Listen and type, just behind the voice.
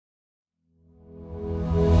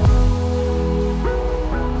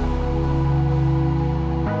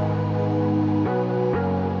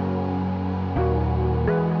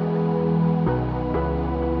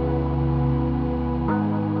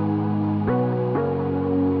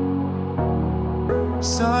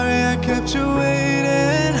Sorry I kept you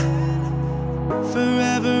waiting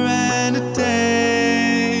forever and a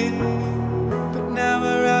day, but now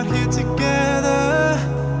we're out here together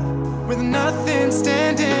with nothing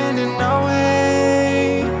standing in our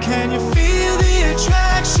way. Can you feel the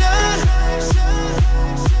attraction?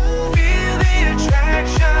 Feel the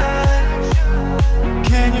attraction.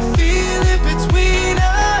 Can you feel it between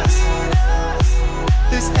us?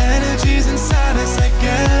 This energy's inside us like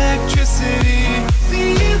electricity.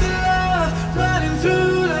 Feel the love running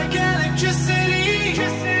through like electricity.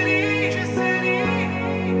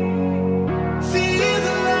 Feel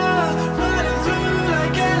the love running through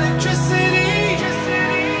like electricity.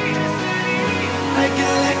 Like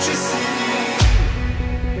electricity.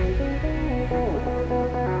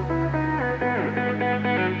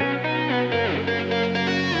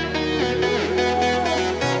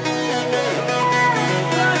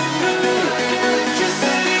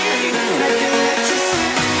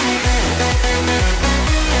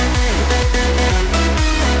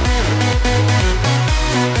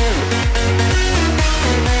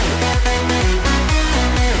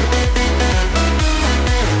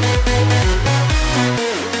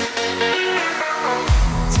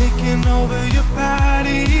 Taking over your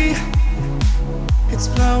body, it's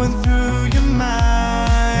flowing through your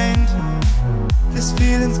mind. This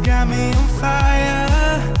feeling's got me on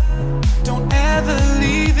fire. Don't ever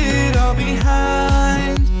leave it all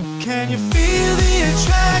behind. Can you feel the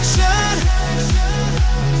attraction?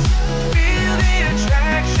 Feel the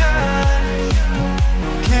attraction.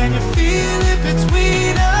 Can you feel it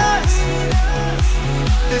between us?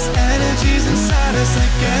 This energy's inside us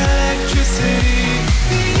like electricity.